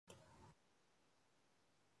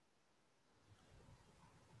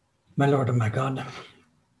My Lord and my God,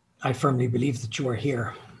 I firmly believe that you are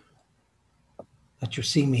here, that you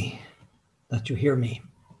see me, that you hear me.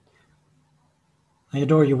 I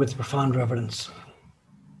adore you with profound reverence.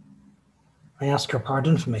 I ask your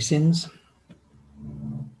pardon for my sins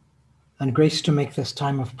and grace to make this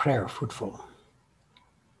time of prayer fruitful.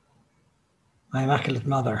 My Immaculate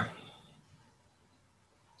Mother,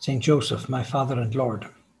 Saint Joseph, my Father and Lord,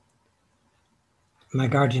 my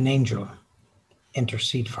guardian angel,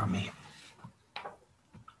 intercede for me.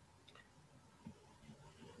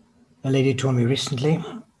 A lady told me recently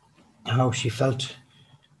how she felt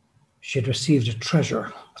she had received a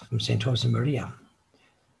treasure from Saint Josemaria.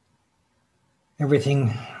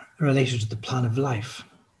 Everything related to the plan of life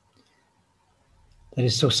that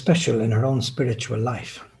is so special in her own spiritual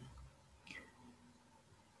life.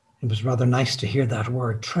 It was rather nice to hear that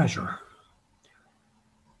word, treasure.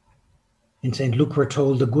 In St. Luke, we're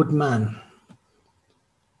told the good man,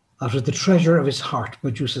 out of the treasure of his heart,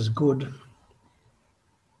 produces good,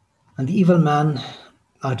 and the evil man,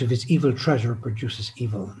 out of his evil treasure, produces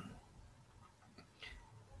evil.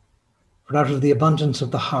 For out of the abundance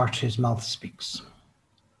of the heart, his mouth speaks.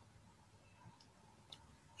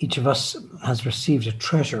 Each of us has received a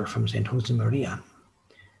treasure from St. Josemaria,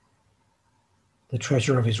 the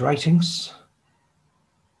treasure of his writings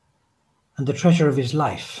and the treasure of his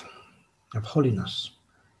life, of holiness,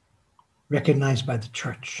 recognized by the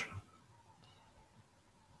Church.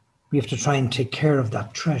 We have to try and take care of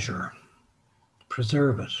that treasure,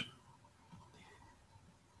 preserve it.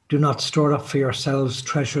 Do not store up for yourselves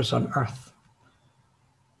treasures on earth,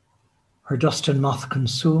 where dust and moth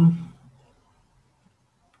consume,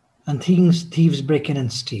 and thieves break in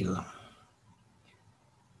and steal.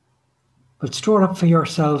 But store up for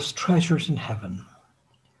yourselves treasures in heaven.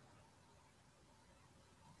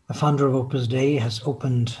 The founder of Opus Dei has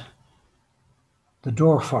opened the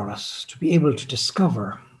door for us to be able to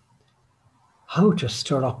discover how to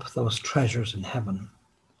store up those treasures in heaven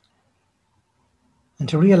and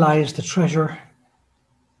to realize the treasure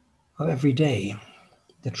of every day,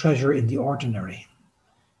 the treasure in the ordinary,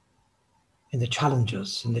 in the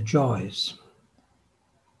challenges, in the joys,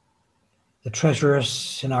 the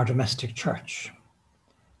treasures in our domestic church,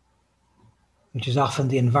 which is often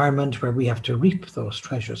the environment where we have to reap those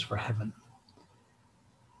treasures for heaven,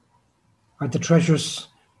 or the treasures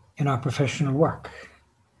in our professional work.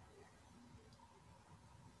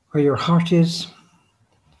 Where your heart is,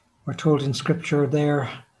 we're told in Scripture, there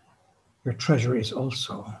your treasure is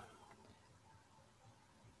also.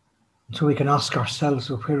 And so we can ask ourselves,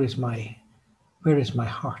 well, where is my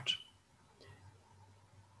heart?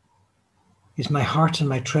 Is my heart and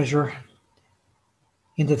my treasure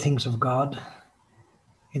in the things of God,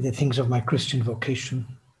 in the things of my Christian vocation,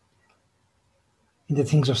 in the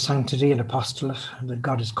things of sanctity and apostolate that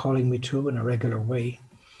God is calling me to in a regular way,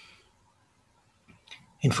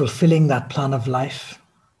 in fulfilling that plan of life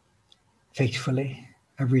faithfully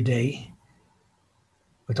every day,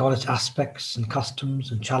 with all its aspects and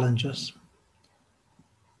customs and challenges?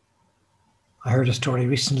 I heard a story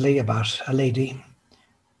recently about a lady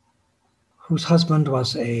whose husband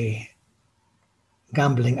was a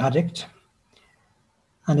gambling addict,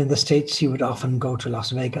 and in the States he would often go to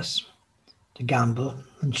Las Vegas to gamble,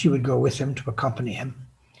 and she would go with him to accompany him.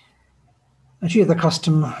 And she had the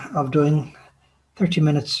custom of doing 30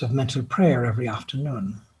 minutes of mental prayer every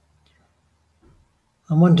afternoon.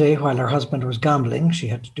 And one day, while her husband was gambling, she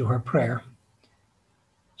had to do her prayer.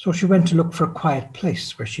 So she went to look for a quiet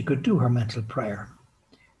place where she could do her mental prayer.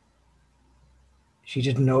 She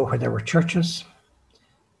didn't know where there were churches,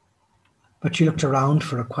 but she looked around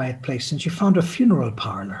for a quiet place and she found a funeral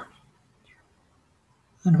parlor.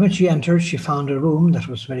 And when she entered, she found a room that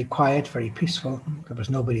was very quiet, very peaceful. There was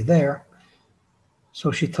nobody there.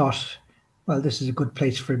 So she thought, well, this is a good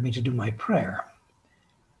place for me to do my prayer.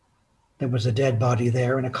 There was a dead body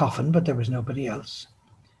there in a coffin, but there was nobody else.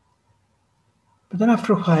 But then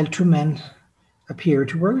after a while, two men appeared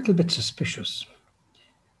who were a little bit suspicious.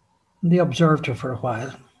 And they observed her for a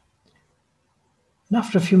while. And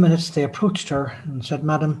after a few minutes, they approached her and said,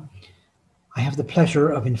 "Madam, I have the pleasure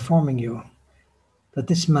of informing you that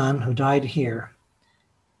this man who died here,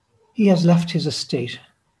 he has left his estate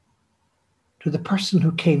to the person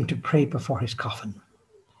who came to pray before his coffin.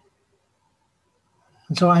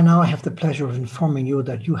 And so I now have the pleasure of informing you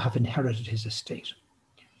that you have inherited his estate."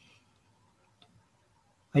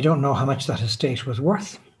 I don't know how much that estate was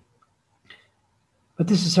worth, but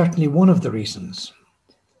this is certainly one of the reasons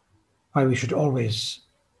why we should always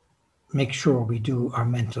make sure we do our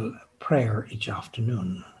mental prayer each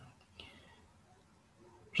afternoon,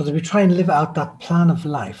 so that we try and live out that plan of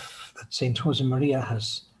life that St. Josemaria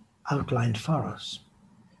has outlined for us.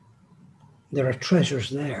 There are treasures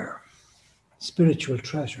there, spiritual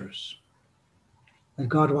treasures, that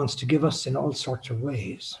God wants to give us in all sorts of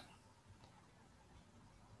ways.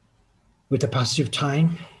 With the passage of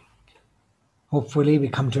time, hopefully we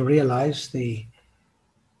come to realize the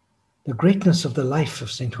greatness of the life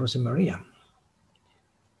of St. Josemaria.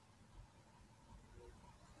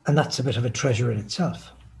 And that's a bit of a treasure in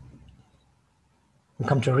itself. We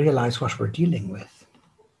come to realize what we're dealing with.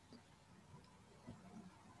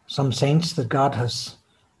 Some saints that God has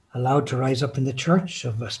allowed to rise up in the church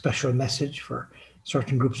have a special message for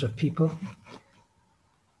certain groups of people.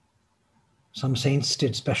 Some saints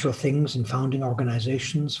did special things in founding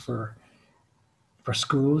organizations for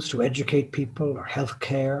schools to educate people, or health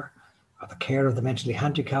care, or the care of the mentally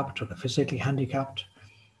handicapped or the physically handicapped,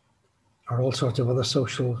 or all sorts of other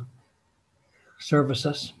social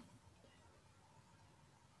services.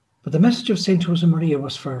 But the message of St. Josemaria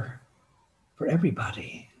was for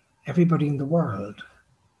everybody in the world,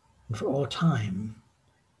 and for all time.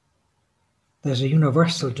 There's a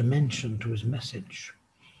universal dimension to his message.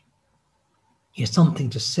 He has something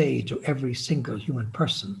to say to every single human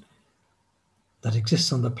person that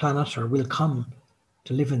exists on the planet or will come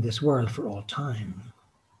to live in this world for all time.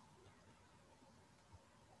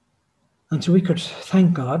 And so we could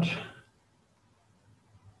thank God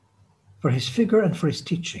for his figure and for his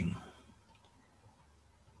teaching,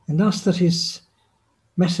 and ask that his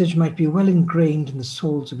message might be well ingrained in the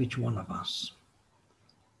souls of each one of us.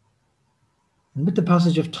 And with the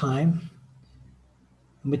passage of time,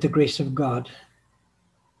 and with the grace of God,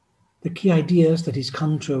 the key ideas that he's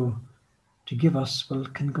come to give us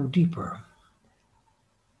can go deeper,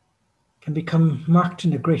 can become marked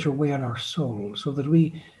in a greater way on our soul, so that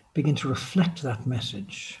we begin to reflect that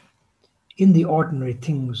message in the ordinary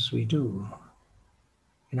things we do,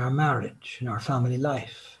 in our marriage, in our family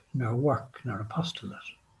life, in our work, in our apostolate.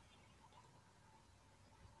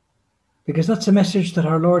 Because that's a message that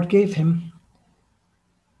our Lord gave him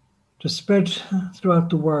to spread throughout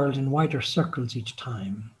the world in wider circles each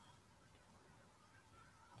time.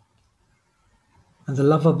 And the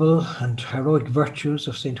lovable and heroic virtues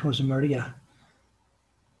of St. Josemaria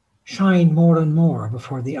shine more and more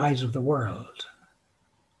before the eyes of the world,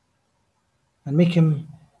 and make him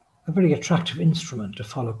a very attractive instrument to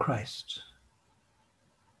follow Christ,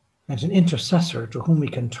 and an intercessor to whom we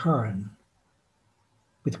can turn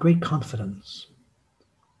with great confidence,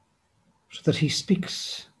 so that he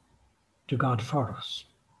speaks to God for us.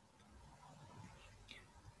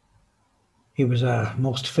 He was a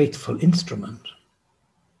most faithful instrument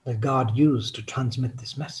that God used to transmit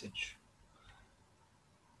this message.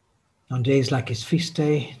 On days like his feast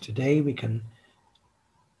day today, we can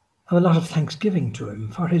have a lot of thanksgiving to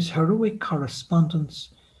him for his heroic correspondence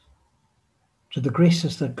to the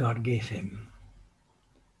graces that God gave him,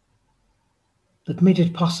 that made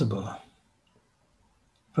it possible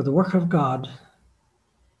for the work of God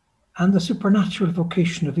and the supernatural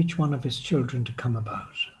vocation of each one of his children to come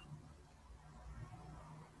about.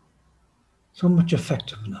 So much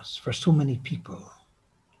effectiveness for so many people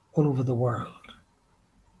all over the world.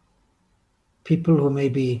 People who may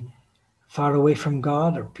be far away from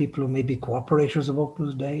God, or people who may be cooperators of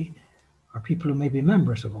Opus Dei, or people who may be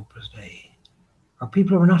members of Opus Dei, or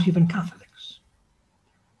people who are not even Catholics.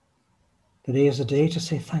 Today is a day to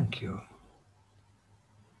say thank you.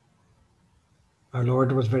 Our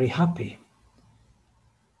Lord was very happy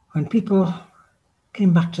when people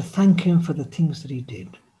came back to thank him for the things that he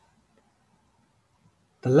did.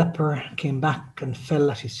 The leper came back and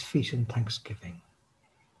fell at his feet in thanksgiving.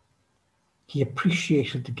 He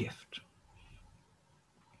appreciated the gift.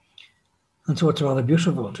 And so it's rather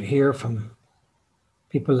beautiful to hear from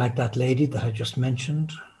people like that lady that I just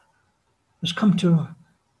mentioned, who's come to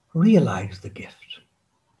realize the gift.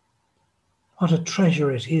 What a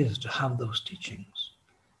treasure it is to have those teachings,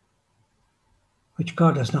 which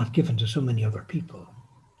God has not given to so many other people.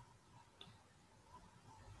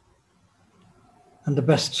 And the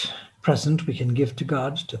best present we can give to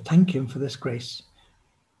God to thank him for this grace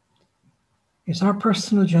is our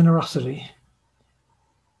personal generosity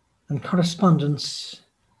and correspondence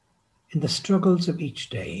in the struggles of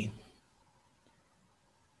each day.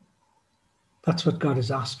 That's what God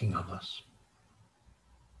is asking of us.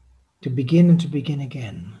 To begin and to begin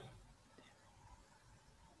again.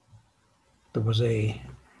 There was a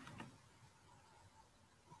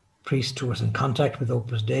priest who was in contact with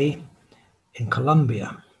Opus Dei in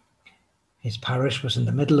Colombia. His parish was in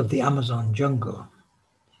the middle of the Amazon jungle.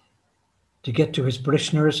 To get to his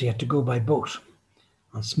parishioners, he had to go by boat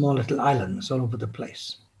on small little islands all over the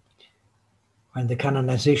place. When the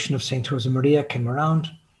canonization of St. Josemaria came around,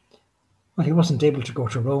 Well, he wasn't able to go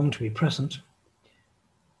to Rome to be present,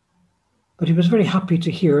 but he was very happy to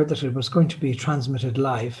hear that it was going to be transmitted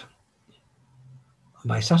live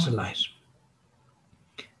by satellite.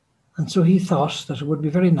 And so he thought that it would be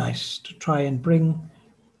very nice to try and bring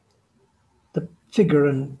the figure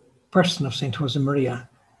and person of St. Josemaria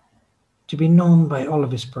to be known by all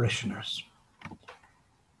of his parishioners.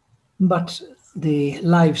 But the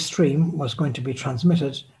live stream was going to be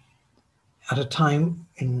transmitted at a time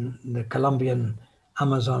in the Colombian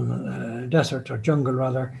Amazon desert, or jungle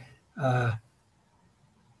rather, at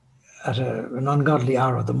an ungodly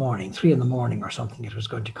hour of the morning, 3 a.m. or something, it was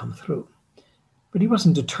going to come through. But he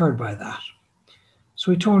wasn't deterred by that.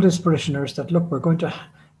 So he told his parishioners that, look, we're going to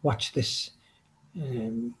watch this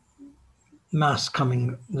Mass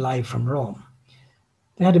coming live from Rome.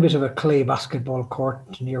 They had a bit of a clay basketball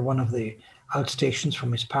court near one of the outstations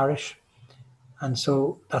from his parish. And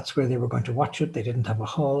so that's where they were going to watch it. They didn't have a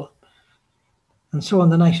hall. And so on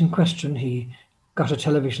the night in question, he got a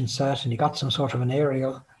television set and he got some sort of an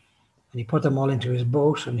aerial and he put them all into his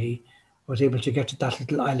boat, and he was able to get to that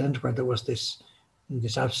little island where there was this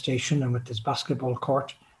outstation and with this basketball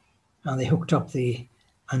court. And they hooked up the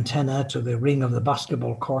antenna to the ring of the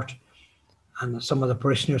basketball court. And some of the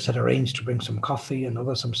parishioners had arranged to bring some coffee and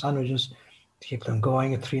others some sandwiches to keep them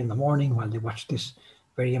going at 3 a.m. while they watched this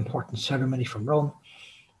very important ceremony from Rome.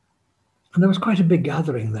 And there was quite a big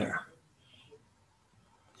gathering there.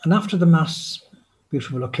 And after the Mass,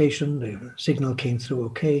 beautiful occasion, the signal came through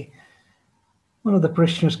okay. One of the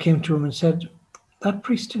parishioners came to him and said, that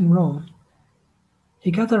priest in Rome,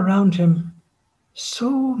 he gathered around him so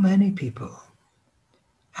many people,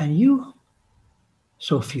 and you,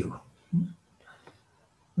 so few.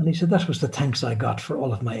 And he said, that was the thanks I got for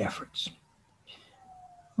all of my efforts.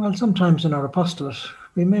 Well, sometimes in our apostolate,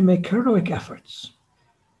 we may make heroic efforts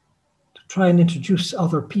to try and introduce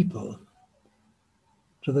other people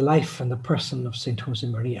to the life and the person of St.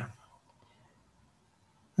 Josemaria.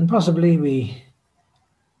 And possibly we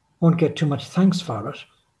won't get too much thanks for it,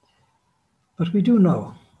 but we do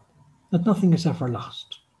know that nothing is ever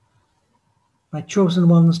lost. My chosen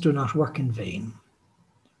ones do not work in vain.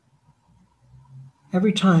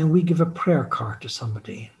 Every time we give a prayer card to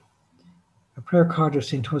somebody, a prayer card of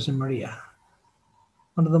St. Josemaria,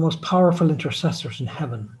 one of the most powerful intercessors in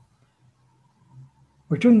heaven,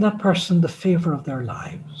 we're doing that person the favor of their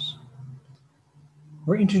lives.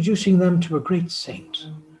 We're introducing them to a great saint,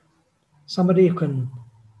 somebody who can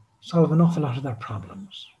solve an awful lot of their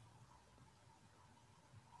problems.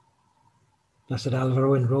 Blessed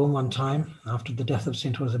Alvaro in Rome one time, after the death of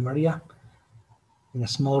St. Josemaria, in a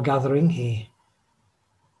small gathering, he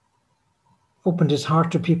opened his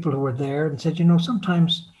heart to people who were there and said,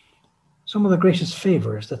 sometimes some of the greatest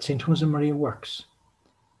favors that St. Josemaria works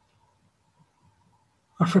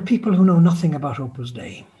are for people who know nothing about Opus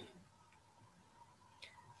Dei.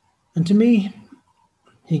 And to me,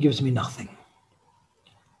 he gives me nothing.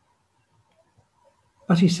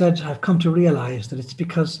 But he said, I've come to realize that it's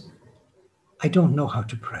because I don't know how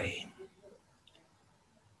to pray.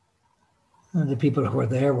 And the people who were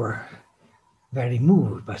there were very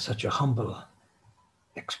moved by such a humble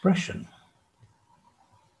expression.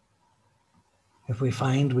 If we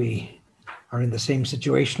find we are in the same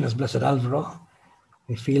situation as Blessed Alvaro,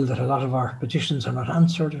 we feel that a lot of our petitions are not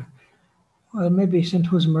answered, well, maybe St.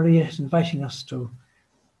 Josemaria is inviting us to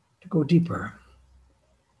go deeper,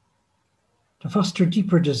 to foster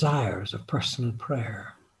deeper desires of personal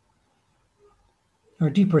prayer, or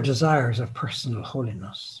deeper desires of personal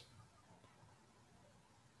holiness.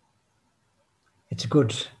 It's a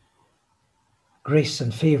good grace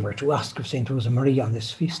and favor to ask of St. Josemaria on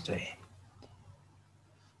this feast day.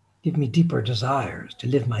 Give me deeper desires to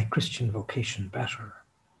live my Christian vocation better.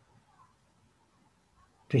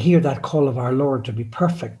 To hear that call of our Lord to be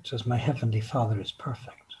perfect as my Heavenly Father is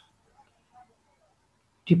perfect.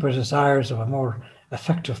 Deeper desires of a more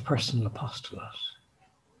effective personal apostolate.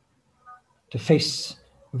 To face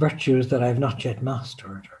virtues that I have not yet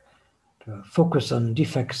mastered. To focus on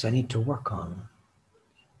defects I need to work on.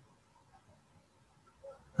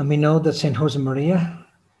 And we know that St. Josemaria,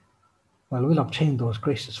 well, will obtain those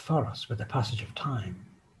graces for us with the passage of time.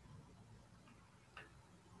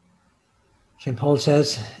 St. Paul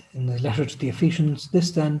says in the letter to the Ephesians,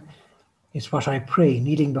 this then is what I pray,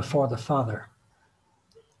 kneeling before the Father,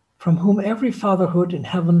 from whom every fatherhood in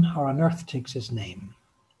heaven or on earth takes his name.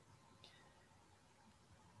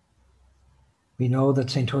 We know that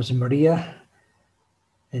St. Josemaria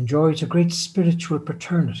enjoys a great spiritual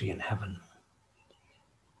paternity in heaven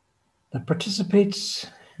that participates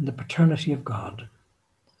in the paternity of God.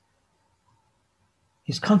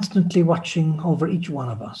 He's constantly watching over each one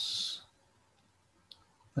of us,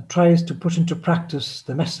 that tries to put into practice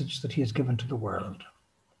the message that he has given to the world.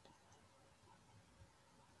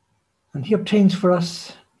 And he obtains for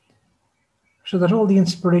us so that all the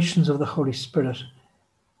inspirations of the Holy Spirit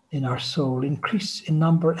in our soul increase in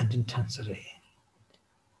number and intensity.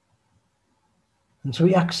 And so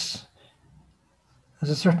he acts, as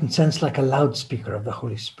a certain sense, like a loudspeaker of the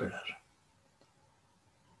Holy Spirit.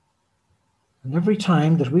 And every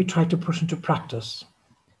time that we try to put into practice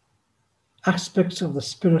aspects of the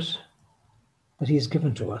Spirit that he has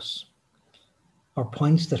given to us, or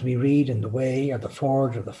points that we read in the way or the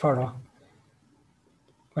forge or the furrow,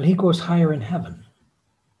 well, he goes higher in heaven.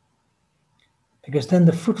 Because then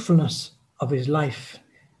the fruitfulness of his life,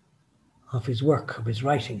 of his work, of his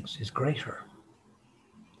writings is greater.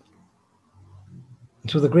 And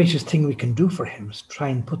so the greatest thing we can do for him is try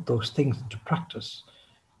and put those things into practice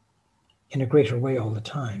in a greater way all the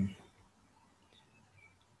time.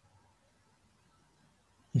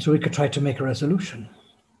 And so we could try to make a resolution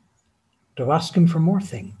to ask him for more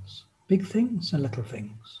things, big things and little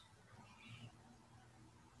things.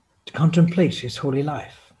 To contemplate his holy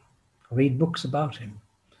life, read books about him.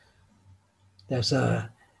 There's an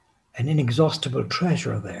inexhaustible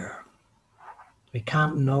treasure there. We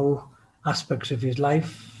can't know aspects of his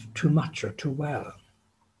life too much or too well.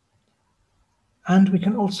 And we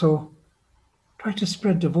can also try to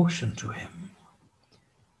spread devotion to him.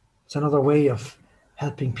 It's another way of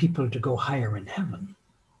helping people to go higher in heaven.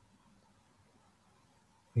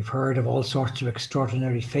 We've heard of all sorts of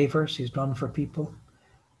extraordinary favors he's done for people.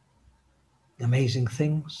 Amazing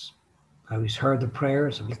things. How he's heard the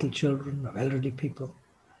prayers of little children, of elderly people.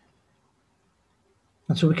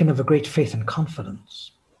 And so we can have a great faith and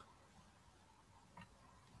confidence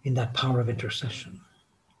in that power of intercession.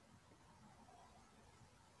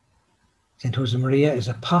 St. Josemaria is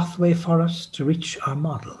a pathway for us to reach our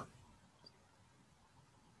model.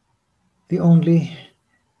 The only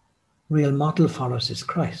real model for us is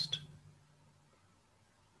Christ.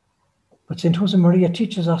 But St. Josemaria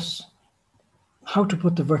teaches us how to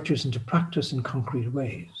put the virtues into practice in concrete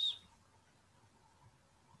ways.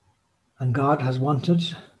 And God has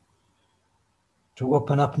wanted to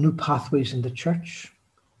open up new pathways in the church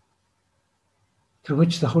through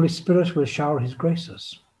which the Holy Spirit will shower his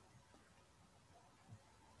graces,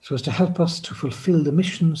 so as to help us to fulfill the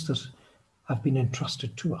missions that have been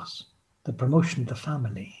entrusted to us, the promotion of the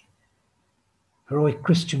family, heroic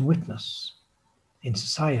Christian witness in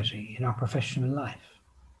society, in our professional life,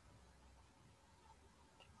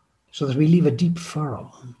 so that we leave a deep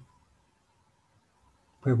furrow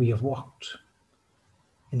where we have walked,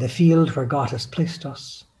 in the field where God has placed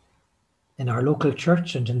us, in our local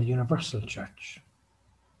church and in the universal church.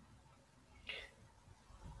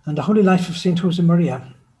 And the holy life of St.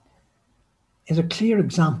 Josemaria is a clear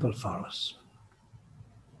example for us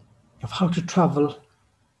of how to travel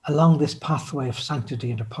along this pathway of sanctity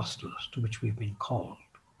and apostolate to which we've been called.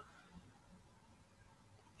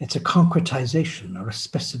 It's a concretization or a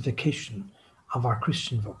specification of our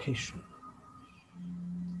Christian vocation.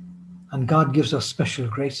 And God gives us special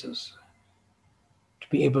graces to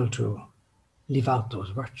be able to live out those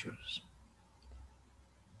virtues.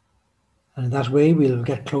 And in that way, we'll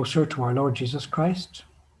get closer to our Lord Jesus Christ,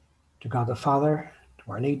 to God the Father,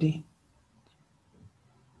 to Our Lady.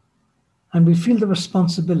 And we feel the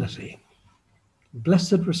responsibility,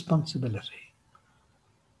 blessed responsibility,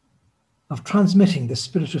 of transmitting the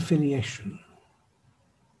spirit of filiation,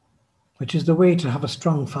 which is the way to have a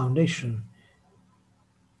strong foundation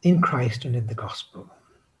in Christ and in the gospel.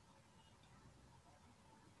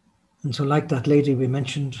 And so, like that lady we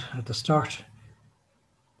mentioned at the start,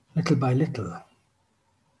 little by little,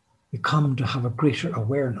 we come to have a greater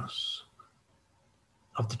awareness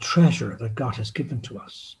of the treasure that God has given to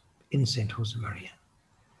us in St. Josemaria.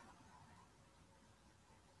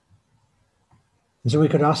 And so we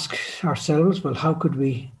could ask ourselves, well, how could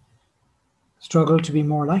we struggle to be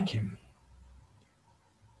more like him?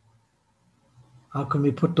 How can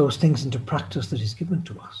we put those things into practice that he's given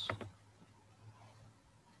to us?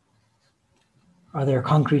 Are there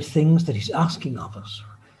concrete things that he's asking of us?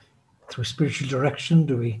 Through spiritual direction,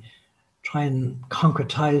 do we try and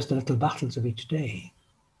concretize the little battles of each day?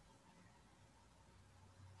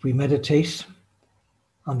 We meditate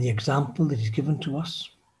on the example that he's given to us,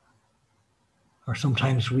 or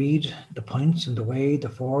sometimes read the points in the way, the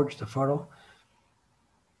forge, the furrow,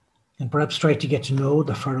 and perhaps try to get to know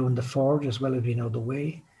the furrow and the forge as well as we know the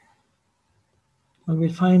way. Well,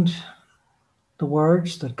 we'll find the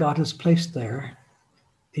words that God has placed there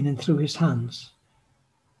in and through his hands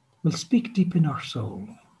will speak deep in our soul.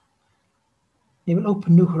 They will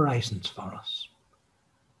open new horizons for us.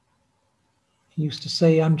 He used to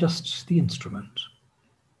say, I'm just the instrument.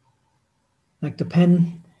 Like the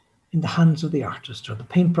pen in the hands of the artist, or the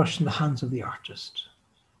paintbrush in the hands of the artist.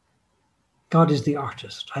 God is the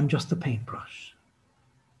artist. I'm just the paintbrush.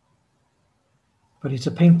 But it's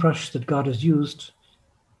a paintbrush that God has used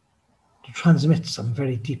to transmit some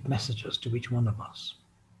very deep messages to each one of us.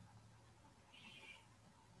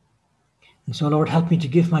 And so, Lord, help me to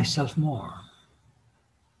give myself more.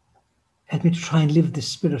 Help me to try and live this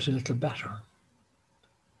spirit a little better.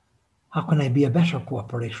 How can I be a better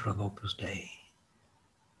cooperator of Opus Dei?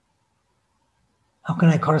 How can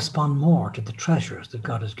I correspond more to the treasures that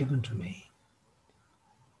God has given to me?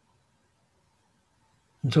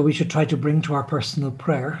 And so we should try to bring to our personal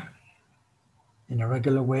prayer in a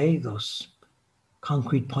regular way those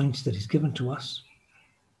concrete points that He's given to us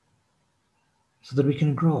so that we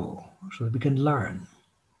can grow, so that we can learn.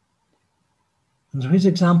 And so His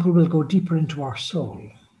example will go deeper into our soul.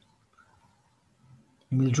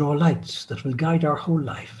 And we'll draw lights that will guide our whole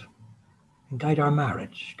life, and guide our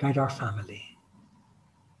marriage, guide our family.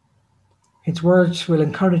 His words will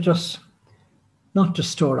encourage us not to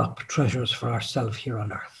store up treasures for ourselves here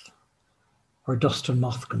on earth, where dust and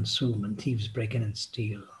moth consume and thieves break in and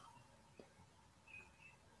steal,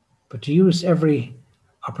 but to use every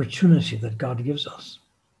opportunity that God gives us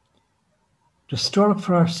to store up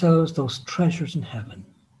for ourselves those treasures in heaven,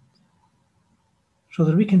 so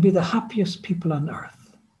that we can be the happiest people on earth.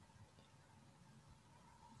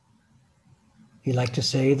 He liked to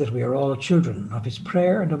say that we are all children of His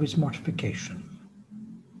prayer and of His mortification.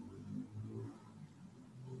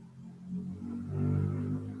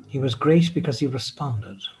 He was great because He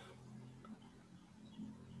responded.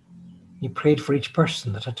 He prayed for each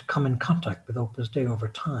person that had to come in contact with Opus Dei over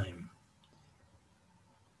time.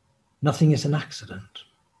 Nothing is an accident.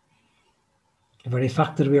 The very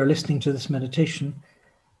fact that we are listening to this meditation,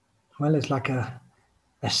 well, is like a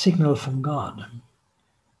signal from God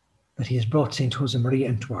that He has brought St. Josemaria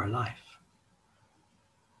into our life.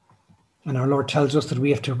 And our Lord tells us that we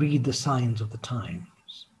have to read the signs of the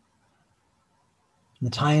times.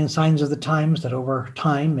 And the signs of the times that over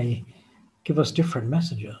time may give us different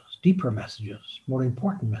messages, deeper messages, more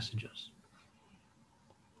important messages.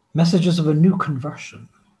 Messages of a new conversion.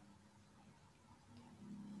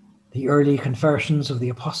 The early conversions of the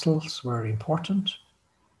apostles were important.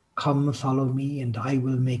 Come, follow me, and I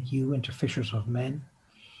will make you into fishers of men.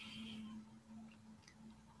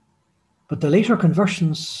 But the later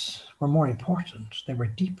conversions were more important. They were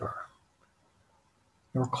deeper.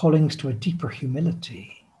 They were callings to a deeper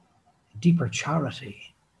humility, deeper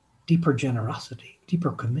charity, deeper generosity,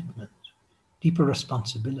 deeper commitment, deeper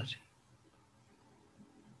responsibility.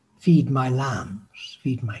 Feed my lambs,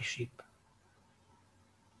 feed my sheep.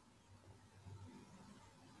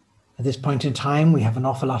 At this point in time, we have an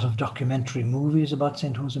awful lot of documentary movies about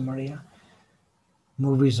St. Josemaria,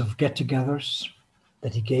 movies of get-togethers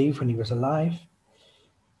that he gave when he was alive.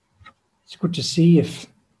 It's good to see if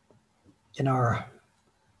in our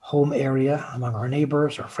home area, among our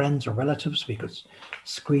neighbors or friends or relatives, we could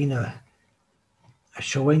screen a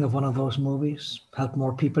showing of one of those movies, help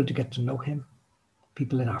more people to get to know him,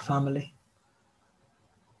 people in our family,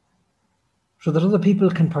 so that other people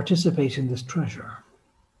can participate in this treasure.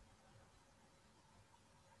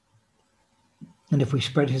 And if we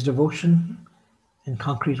spread his devotion in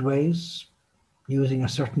concrete ways, using a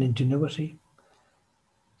certain ingenuity,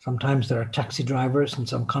 sometimes there are taxi drivers in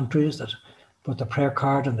some countries that put the prayer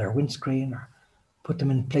card on their windscreen or put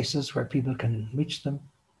them in places where people can reach them.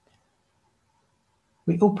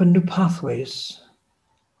 We open new pathways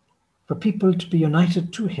for people to be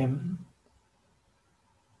united to him,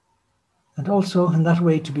 and also in that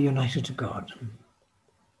way to be united to God.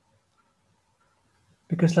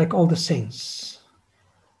 Because like all the saints,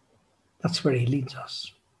 that's where he leads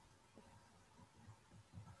us.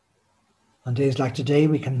 On days like today,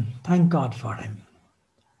 we can thank God for him.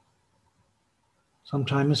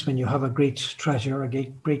 Sometimes when you have a great treasure, a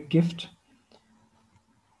great gift,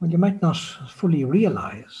 well, you might not fully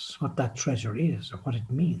realize what that treasure is or what it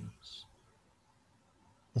means.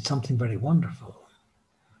 It's something very wonderful.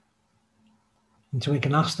 And so we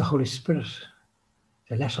can ask the Holy Spirit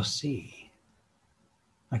to let us see.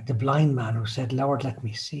 Like the blind man who said, Lord, let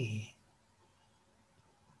me see.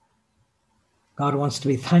 God wants to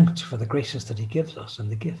be thanked for the graces that he gives us and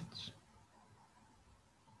the gifts.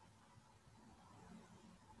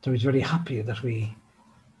 So he's very happy that we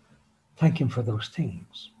thank him for those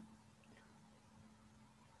things.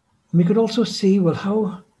 And we could also see, well,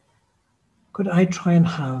 how could I try and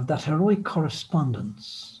have that heroic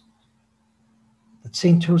correspondence that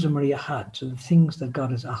St. Josemaria had to the things that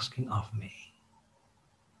God is asking of me?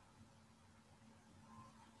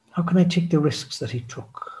 How can I take the risks that he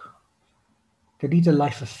took to lead a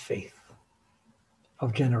life of faith,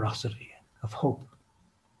 of generosity, of hope,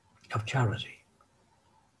 of charity?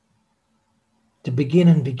 To begin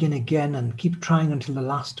and begin again and keep trying until the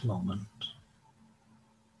last moment.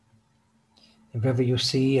 If ever you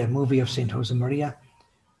see a movie of St. Josemaria,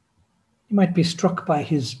 you might be struck by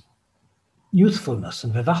his youthfulness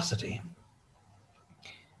and vivacity.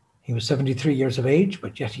 He was 73 years of age,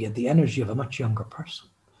 but yet he had the energy of a much younger person.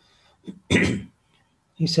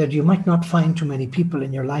 He said, you might not find too many people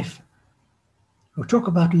in your life who talk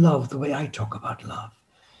about love the way I talk about love,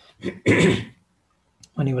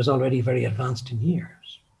 when he was already very advanced in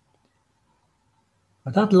years.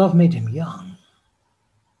 But that love made him young,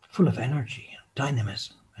 full of energy,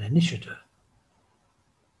 dynamism, and initiative.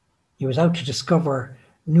 He was out to discover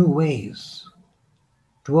new ways,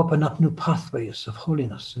 to open up new pathways of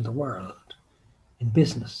holiness in the world, in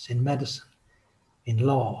business, in medicine, in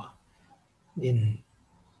law, in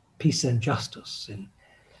peace and justice, in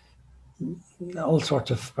all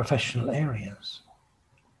sorts of professional areas.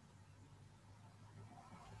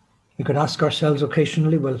 We could ask ourselves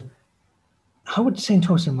occasionally, well, how would St.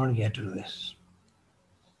 Josemaria do this?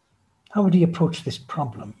 How would he approach this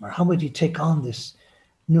problem? Or how would he take on this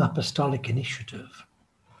new apostolic initiative?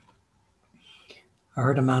 I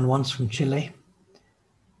heard a man once from Chile.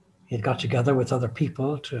 He had got together with other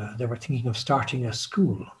people. They were thinking of starting a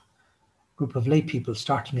school, a group of lay people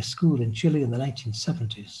starting a school in Chile in the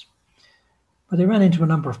 1970s. But they ran into a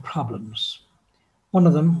number of problems. One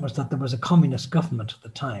of them was that there was a communist government at the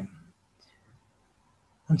time.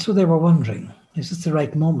 And so they were wondering, is this the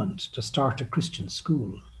right moment to start a Christian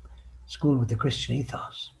school with the Christian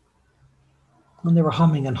ethos? And they were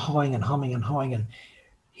humming and hawing and humming and hawing. And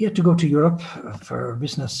he had to go to Europe for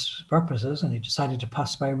business purposes, and he decided to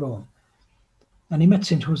pass by Rome. And he met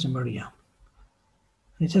St. Josemaria.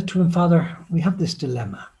 And he said to him, Father, we have this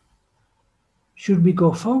dilemma. Should we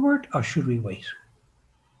go forward or should we wait?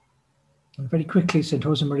 And very quickly, St.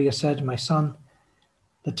 Josemaria said, my son,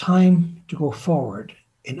 the time to go forward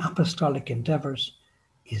in apostolic endeavors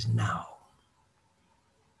is now.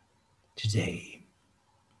 Today.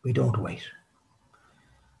 We don't wait.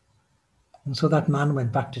 And so that man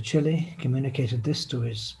went back to Chile, communicated this to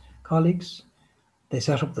his colleagues. They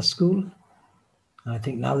set up the school. And I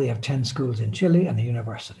think now they have 10 schools in Chile and a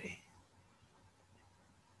university.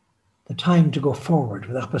 The time to go forward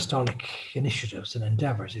with apostolic initiatives and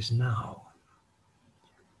endeavors is now.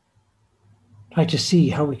 Try to see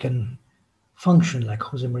how we can function like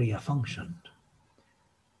Josemaria functioned.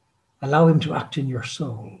 Allow him to act in your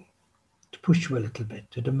soul, to push you a little bit,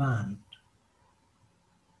 to demand,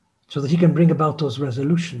 so that he can bring about those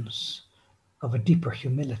resolutions of a deeper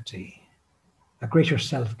humility, a greater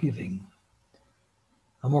self-giving,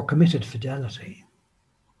 a more committed fidelity.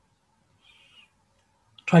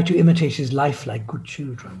 Try to imitate his life like good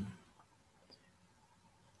children.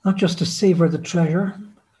 Not just to savor the treasure,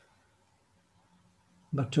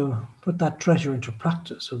 but to put that treasure into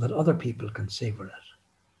practice so that other people can savor it.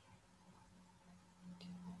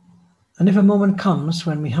 And if a moment comes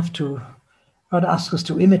when we have to, God asks us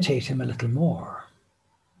to imitate him a little more,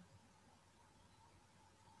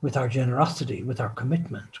 with our generosity, with our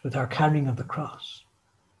commitment, with our carrying of the cross,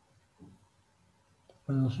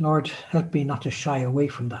 well, Lord, help me not to shy away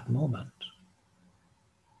from that moment.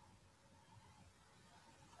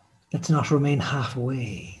 Let's not remain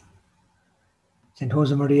halfway. St.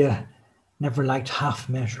 Josemaria never liked half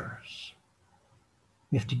measures.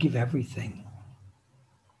 We have to give everything.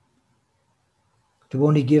 To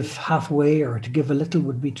only give halfway or to give a little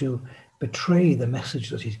would be to betray the message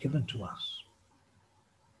that he's given to us.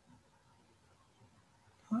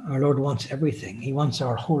 Our Lord wants everything. He wants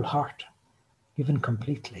our whole heart, given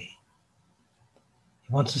completely.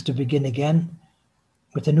 He wants us to begin again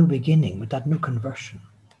with a new beginning, with that new conversion.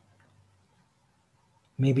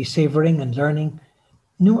 Maybe savoring and learning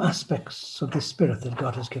new aspects of the Spirit that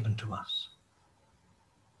God has given to us.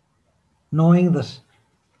 Knowing that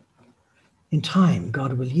in time,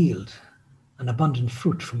 God will yield an abundant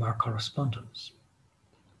fruit from our correspondence.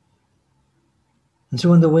 And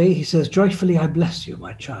so in the way, he says, joyfully I bless you,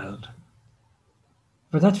 my child,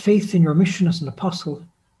 for that faith in your mission as an apostle,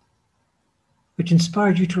 which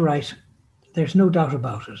inspired you to write, there's no doubt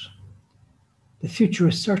about it. The future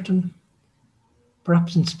is certain,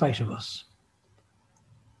 perhaps in spite of us.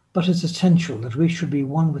 But it's essential that we should be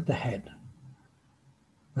one with the head,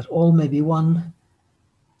 that all may be one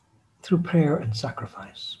through prayer and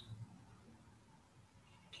sacrifice.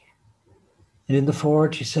 And in the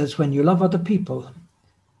foreword, he says, when you love other people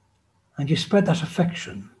and you spread that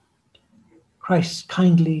affection, Christ's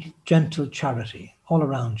kindly, gentle charity all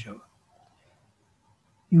around you.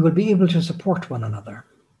 You will be able to support one another.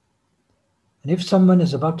 And if someone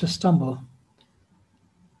is about to stumble,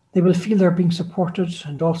 they will feel they're being supported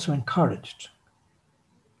and also encouraged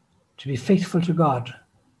to be faithful to God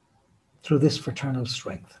through this fraternal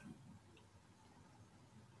strength.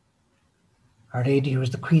 Our Lady, who is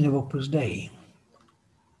the Queen of Opus Dei,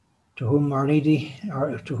 to whom Our Lady,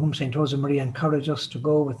 or to whom St. Josemaria encouraged us to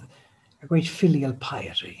go with a great filial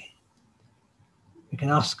piety, we can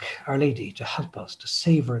ask Our Lady to help us to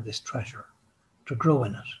savour this treasure, to grow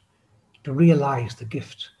in it, to realise the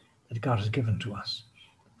gift that God has given to us,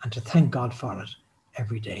 and to thank God for it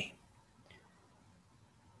every day.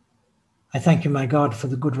 I thank you, my God, for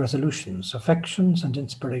the good resolutions, affections, and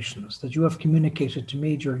inspirations that you have communicated to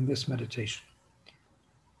me during this meditation.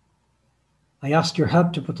 I ask your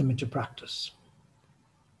help to put them into practice.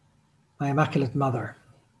 My Immaculate Mother,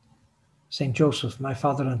 Saint Joseph, my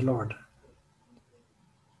Father and Lord,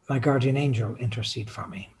 my guardian angel, intercede for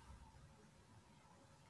me.